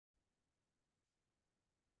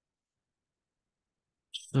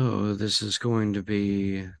So this is going to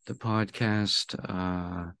be the podcast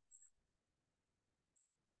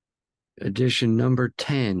edition number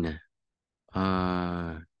 10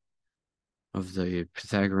 uh, of the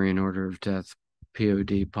Pythagorean Order of Death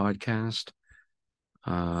POD podcast.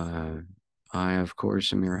 I, of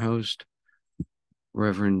course, am your host,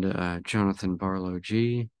 Reverend Jonathan Barlow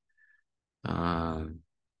G. And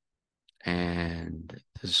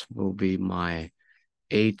this will be my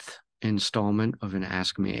 8th installment of an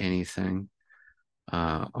Ask Me Anything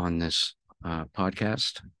on this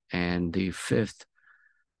podcast, and the 5th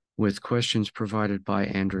with questions provided by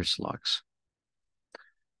Andris Lukss.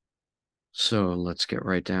 So let's get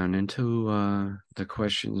right down into the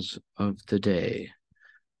questions of the day.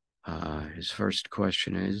 His first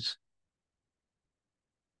question is,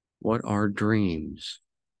 what are dreams?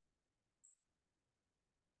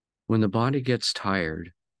 When the body gets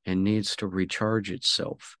tired and needs to recharge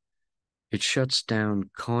itself, it shuts down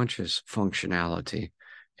conscious functionality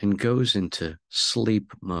and goes into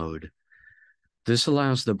sleep mode. This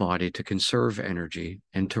allows the body to conserve energy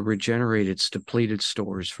and to regenerate its depleted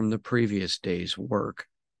stores from the previous day's work.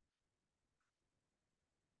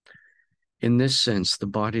 In this sense, the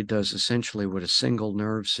body does essentially what a single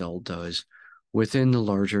nerve cell does within the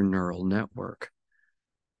larger neural network.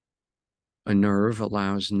 A nerve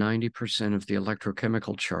allows 90% of the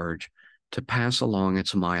electrochemical charge to pass along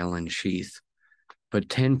its myelin sheath, but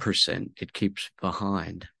 10% it keeps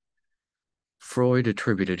behind. Freud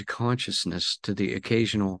attributed consciousness to the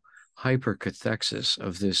occasional hypercathexis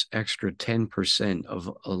of this extra 10% of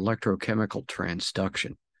electrochemical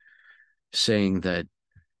transduction, saying that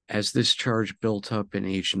as this charge built up in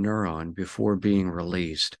each neuron before being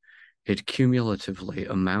released, it cumulatively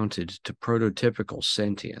amounted to prototypical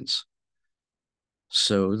sentience.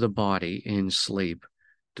 So the body in sleep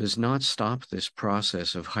does not stop this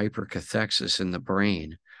process of hypercathexis in the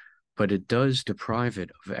brain, but it does deprive it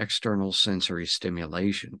of external sensory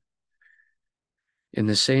stimulation. In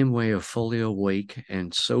the same way, a fully awake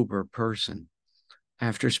and sober person,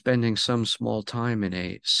 after spending some small time in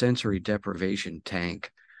a sensory deprivation tank,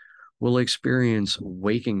 will experience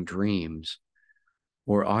waking dreams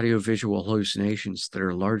or audiovisual hallucinations that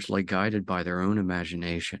are largely guided by their own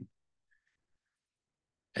imagination,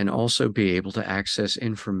 and also be able to access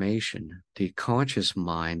information the conscious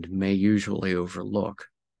mind may usually overlook,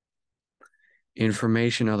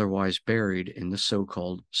 information otherwise buried in the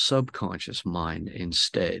so-called subconscious mind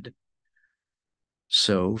instead.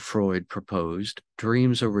 So Freud proposed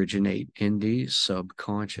dreams originate in the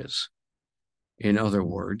subconscious. In other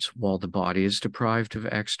words, while the body is deprived of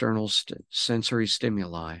external sensory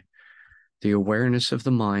stimuli, the awareness of the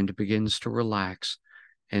mind begins to relax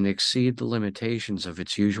and exceed the limitations of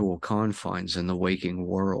its usual confines in the waking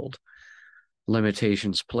world,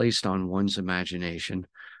 limitations placed on one's imagination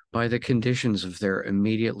by the conditions of their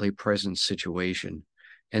immediately present situation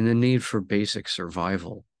and the need for basic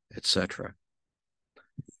survival, etc.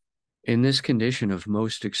 In this condition of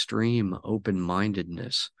most extreme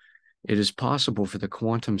open-mindedness, it is possible for the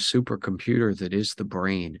quantum supercomputer that is the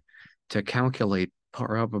brain to calculate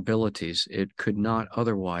probabilities it could not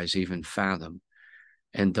otherwise even fathom,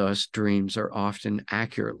 and thus dreams are often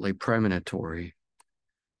accurately premonitory.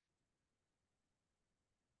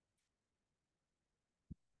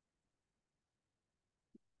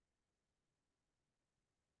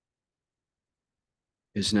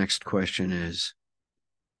 His next question is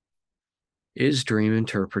dream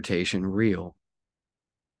interpretation real?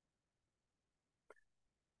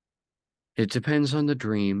 It depends on the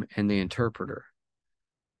dream and the interpreter.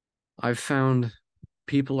 I've found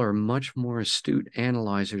people are much more astute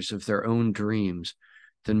analyzers of their own dreams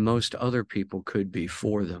than most other people could be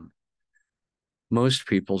for them. Most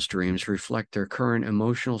people's dreams reflect their current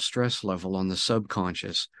emotional stress level on the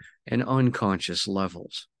subconscious and unconscious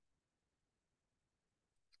levels.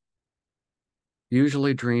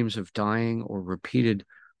 Usually dreams of dying or repeated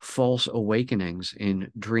false awakenings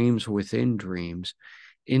in dreams within dreams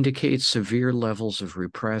indicate severe levels of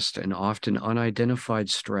repressed and often unidentified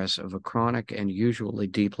stress of a chronic and usually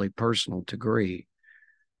deeply personal degree.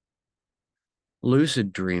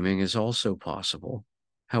 Lucid dreaming is also possible.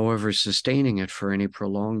 However, sustaining it for any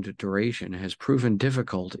prolonged duration has proven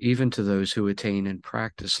difficult even to those who attain and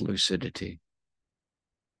practice lucidity.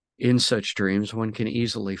 In such dreams, one can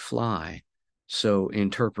easily fly, so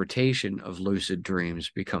interpretation of lucid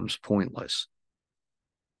dreams becomes pointless.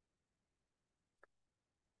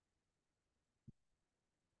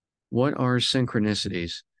 What are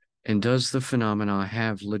synchronicities, and does the phenomena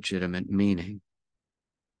have legitimate meaning?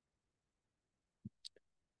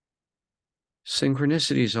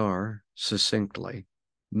 Synchronicities are, succinctly,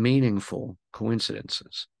 meaningful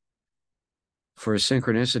coincidences. For a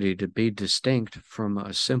synchronicity to be distinct from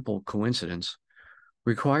a simple coincidence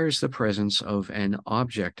requires the presence of an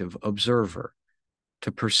objective observer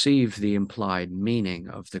to perceive the implied meaning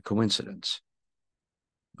of the coincidence.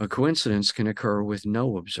 A coincidence can occur with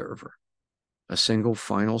no observer. A single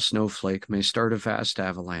final snowflake may start a vast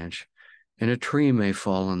avalanche, and a tree may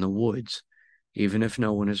fall in the woods, even if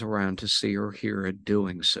no one is around to see or hear it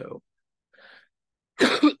doing so.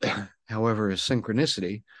 However, a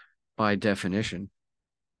synchronicity, by definition,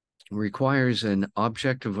 requires an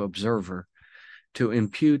objective observer to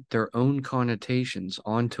impute their own connotations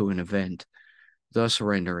onto an event, thus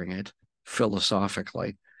rendering it,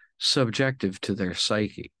 philosophically, subjective to their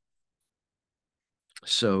psyche.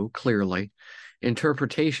 So, clearly,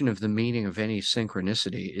 interpretation of the meaning of any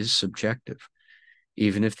synchronicity is subjective,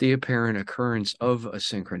 even if the apparent occurrence of a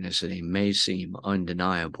synchronicity may seem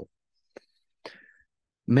undeniable.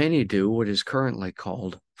 Many do what is currently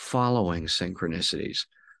called following synchronicities,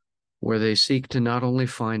 where they seek to not only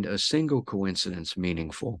find a single coincidence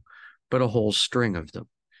meaningful, but a whole string of them,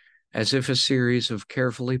 as if a series of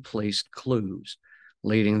carefully placed clues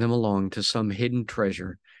leading them along to some hidden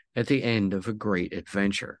treasure at the end of a great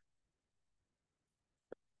adventure.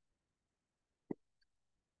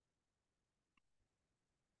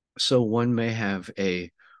 So one may have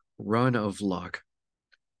a run of luck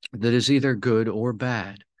that is either good or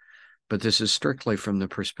bad, but this is strictly from the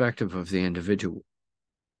perspective of the individual.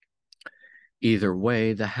 Either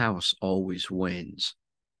way, the house always wins.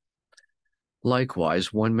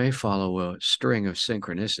 Likewise, one may follow a string of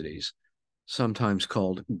synchronicities, sometimes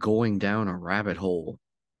called going down a rabbit hole,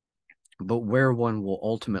 but where one will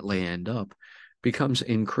ultimately end up becomes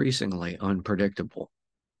increasingly unpredictable.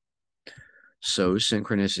 So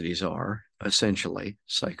synchronicities are, essentially,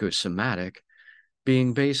 psychosomatic,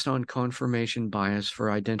 being based on confirmation bias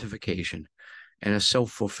for identification and a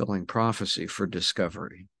self-fulfilling prophecy for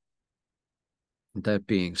discovery. That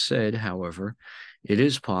being said, however, it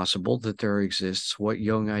is possible that there exists what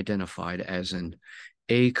Jung identified as an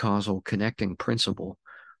acausal connecting principle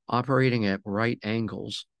operating at right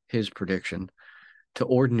angles, his prediction, to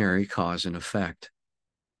ordinary cause and effect.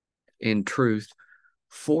 In truth,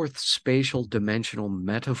 fourth spatial dimensional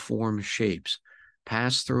metaform shapes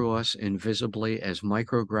pass through us invisibly as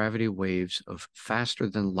microgravity waves of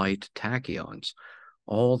faster-than-light tachyons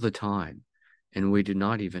all the time, and we do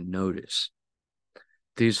not even notice.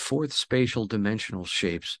 These fourth spatial dimensional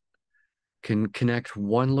shapes can connect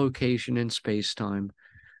one location in space-time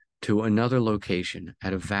to another location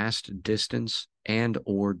at a vast distance and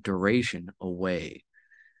or duration away.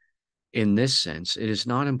 In this sense, it is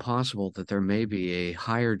not impossible that there may be a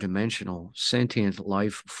higher dimensional sentient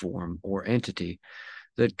life form or entity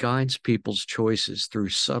that guides people's choices through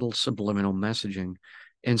subtle subliminal messaging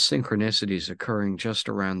and synchronicities occurring just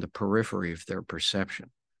around the periphery of their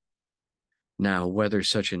perception. Now, whether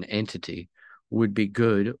such an entity would be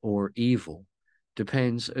good or evil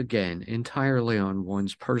depends, again, entirely on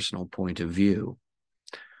one's personal point of view.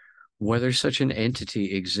 Whether such an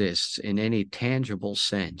entity exists in any tangible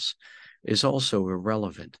sense is also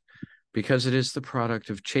irrelevant, because it is the product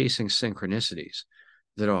of chasing synchronicities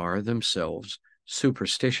that are themselves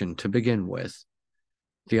superstition to begin with.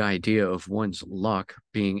 The idea of one's luck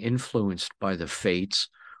being influenced by the fates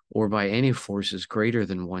or by any forces greater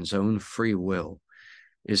than one's own free will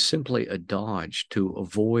is simply a dodge to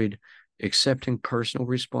avoid accepting personal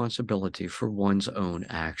responsibility for one's own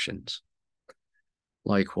actions.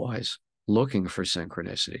 Likewise, looking for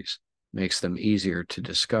synchronicities makes them easier to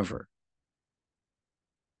discover.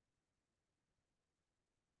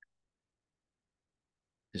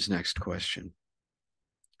 His next question.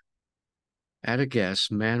 At a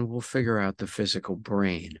guess, man will figure out the physical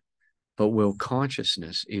brain, but will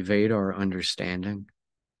consciousness evade our understanding?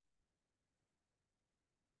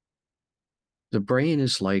 The brain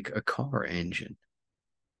is like a car engine.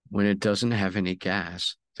 When it doesn't have any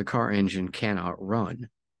gas, the car engine cannot run,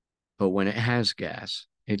 but when it has gas,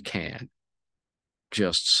 it can.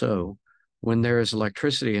 Just so, when there is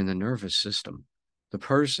electricity in the nervous system, the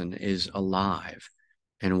person is alive,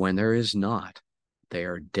 and when there is not, they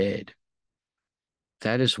are dead.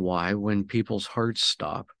 That is why when people's hearts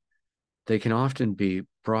stop, they can often be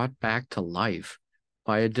brought back to life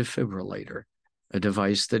by a defibrillator, a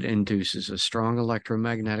device that induces a strong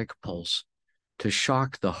electromagnetic pulse to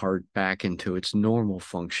shock the heart back into its normal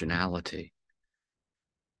functionality.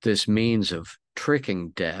 This means of tricking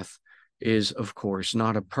death is, of course,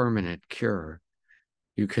 not a permanent cure.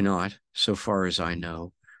 You cannot, so far as I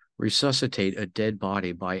know, resuscitate a dead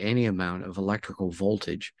body by any amount of electrical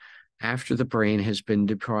voltage after the brain has been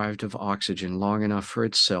deprived of oxygen long enough for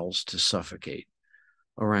its cells to suffocate,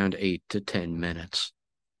 around 8 to 10 minutes.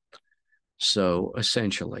 So,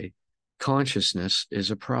 essentially, consciousness is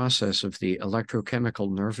a process of the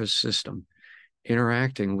electrochemical nervous system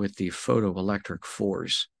interacting with the photoelectric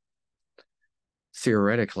force.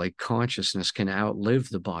 Theoretically, consciousness can outlive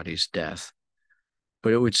the body's death,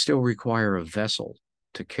 but it would still require a vessel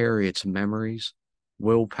to carry its memories,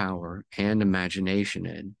 willpower, and imagination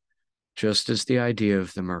in, just as the idea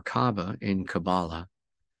of the Merkaba in Kabbalah,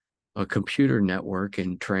 a computer network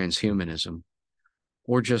in transhumanism,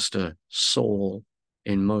 or just a soul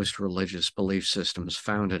in most religious belief systems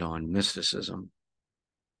founded on mysticism.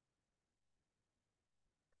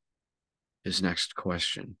 His next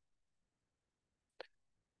question.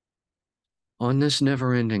 On this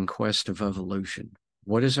never-ending quest of evolution,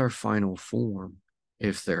 what is our final form,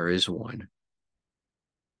 if there is one?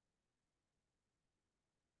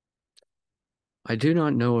 I do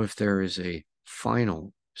not know if there is a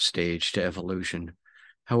final stage to evolution.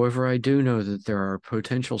 However, I do know that there are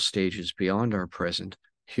potential stages beyond our present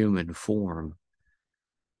human form.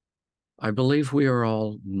 I believe we are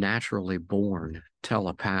all naturally born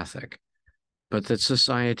telepathic, but that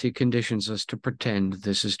society conditions us to pretend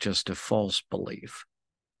this is just a false belief.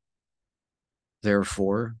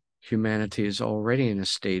 Therefore, humanity is already in a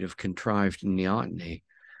state of contrived neoteny,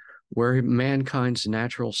 where mankind's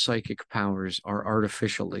natural psychic powers are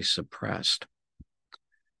artificially suppressed.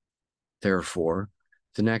 Therefore,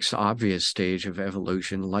 the next obvious stage of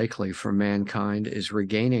evolution likely for mankind is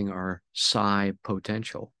regaining our psi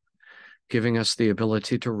potential, giving us the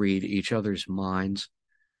ability to read each other's minds,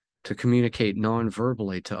 to communicate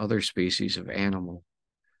non-verbally to other species of animal,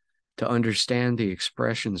 to understand the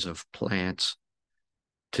expressions of plants,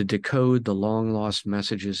 to decode the long-lost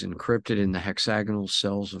messages encrypted in the hexagonal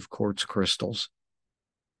cells of quartz crystals,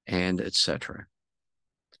 and etc.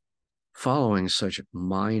 Following such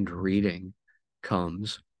mind reading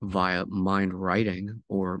comes, via mind writing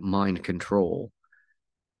or mind control,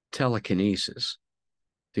 telekinesis,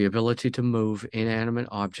 the ability to move inanimate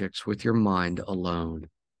objects with your mind alone.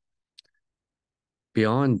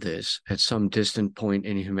 Beyond this, at some distant point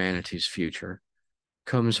in humanity's future,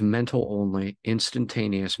 comes mental-only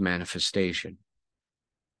instantaneous manifestation,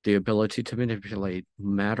 the ability to manipulate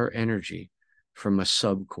matter energy from a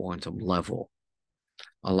subquantum level,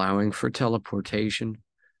 allowing for teleportation,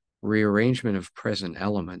 rearrangement of present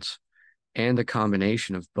elements, and the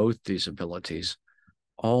combination of both these abilities,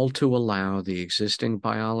 all to allow the existing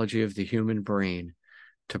biology of the human brain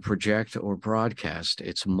to project or broadcast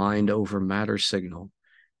its mind over matter signal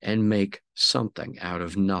and make something out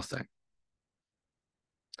of nothing.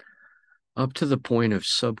 Up to the point of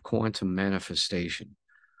subquantum manifestation,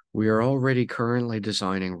 we are already currently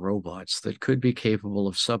designing robots that could be capable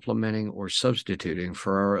of supplementing or substituting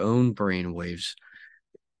for our own brainwaves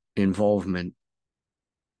involvement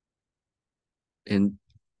in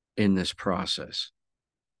this process.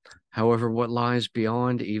 However, what lies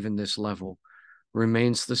beyond even this level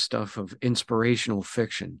remains the stuff of inspirational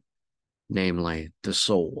fiction, namely the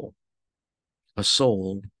soul. A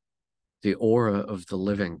soul, the aura of the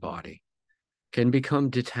living body, can become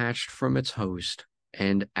detached from its host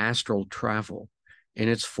and astral travel in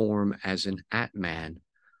its form as an Atman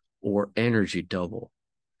or energy double.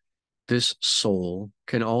 This soul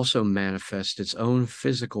can also manifest its own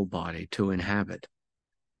physical body to inhabit.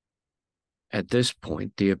 At this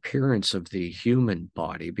point, the appearance of the human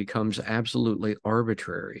body becomes absolutely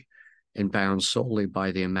arbitrary and bound solely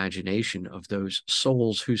by the imagination of those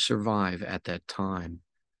souls who survive at that time.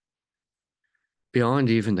 Beyond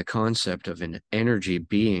even the concept of an energy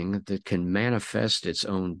being that can manifest its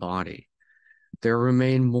own body, there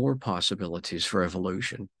remain more possibilities for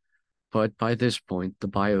evolution. But by this point, the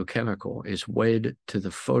biochemical is wed to the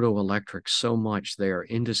photoelectric so much they are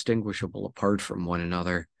indistinguishable apart from one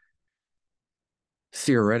another.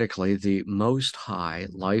 Theoretically, the most high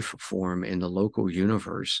life form in the local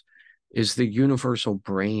universe is the universal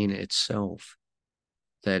brain itself.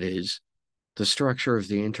 That is, the structure of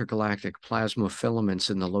the intergalactic plasma filaments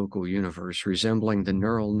in the local universe, resembling the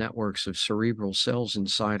neural networks of cerebral cells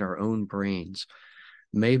inside our own brains,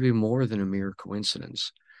 may be more than a mere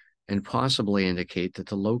coincidence, and possibly indicate that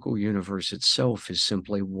the local universe itself is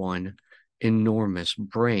simply one enormous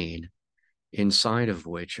brain, inside of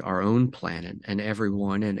which our own planet and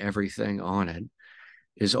everyone and everything on it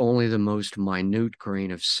is only the most minute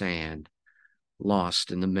grain of sand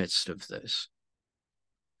lost in the midst of this.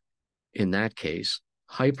 In that case,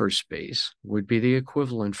 hyperspace would be the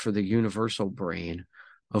equivalent for the universal brain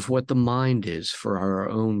of what the mind is for our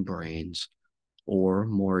own brains, or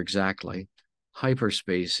more exactly,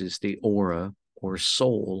 Hyperspace is the aura or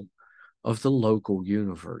soul of the local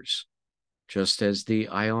universe, just as the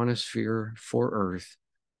ionosphere for Earth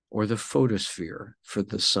or the photosphere for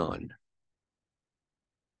the sun.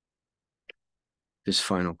 This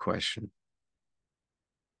final question.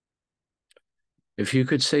 If you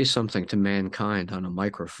could say something to mankind on a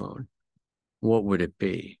microphone, what would it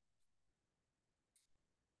be?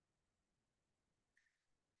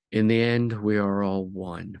 In the end, we are all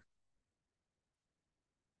one.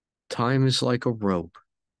 Time is like a rope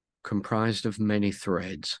comprised of many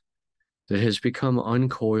threads that has become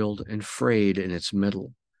uncoiled and frayed in its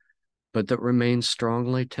middle, but that remains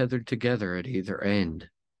strongly tethered together at either end.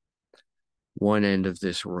 One end of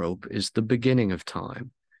this rope is the beginning of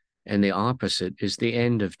time, and the opposite is the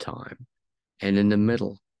end of time. And in the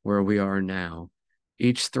middle, where we are now,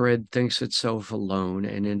 each thread thinks itself alone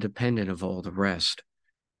and independent of all the rest,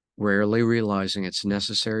 rarely realizing its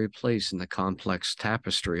necessary place in the complex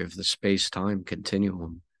tapestry of the space-time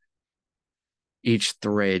continuum. Each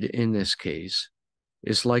thread, in this case,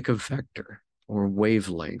 is like a vector or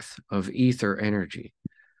wavelength of ether energy,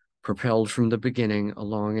 propelled from the beginning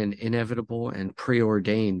along an inevitable and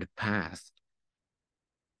preordained path.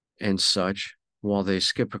 And such, while they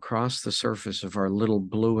skip across the surface of our little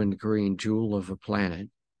blue and green jewel of a planet,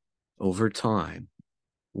 over time,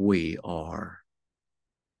 we are.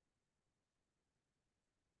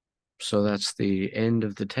 So that's the end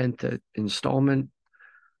of the 10th installment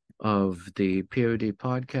of the POD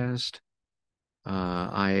podcast.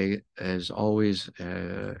 I, as always,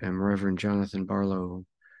 am Reverend Jonathan Barlow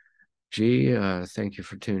G. Thank you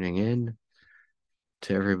for tuning in.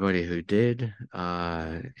 To everybody who did,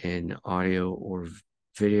 in audio or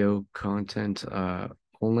video content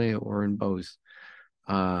only, or in both.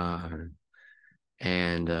 And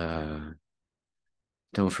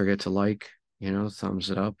don't forget to thumbs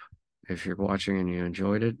it up if you're watching and you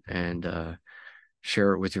enjoyed it, and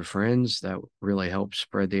share it with your friends. That really helps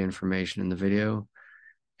spread the information in the video.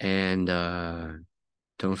 And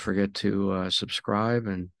don't forget to subscribe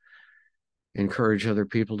and encourage other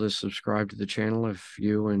people to subscribe to the channel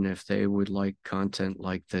if they would like content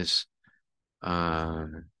like this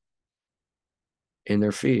in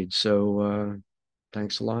their feed. So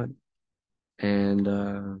thanks a lot.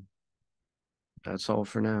 And that's all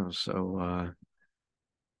for now. So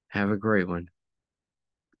have a great one.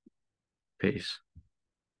 Peace.